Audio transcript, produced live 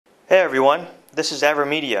Hey everyone, this is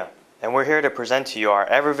AVerMedia, and we're here to present to you our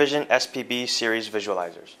AVerVision SPB series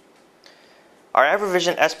visualizers. Our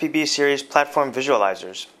AVerVision SPB series platform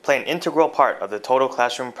visualizers play an integral part of the total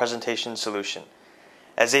classroom presentation solution,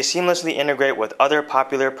 as they seamlessly integrate with other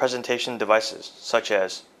popular presentation devices such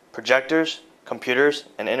as projectors, computers,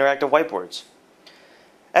 and interactive whiteboards.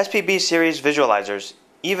 SPB series visualizers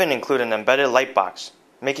even include an embedded light box,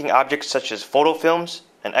 making objects such as photo films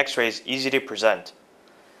and X-rays easy to present.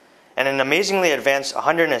 And an amazingly advanced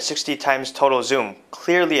 160 times total zoom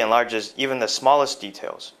clearly enlarges even the smallest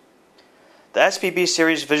details. The SPB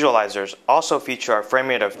series visualizers also feature a frame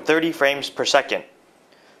rate of 30 frames per second,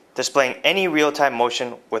 displaying any real-time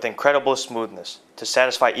motion with incredible smoothness to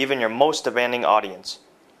satisfy even your most demanding audience.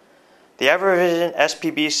 The AVerVision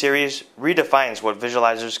SPB series redefines what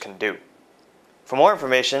visualizers can do. For more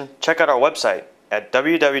information, check out our website at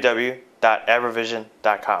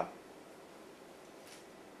www.avervision.com.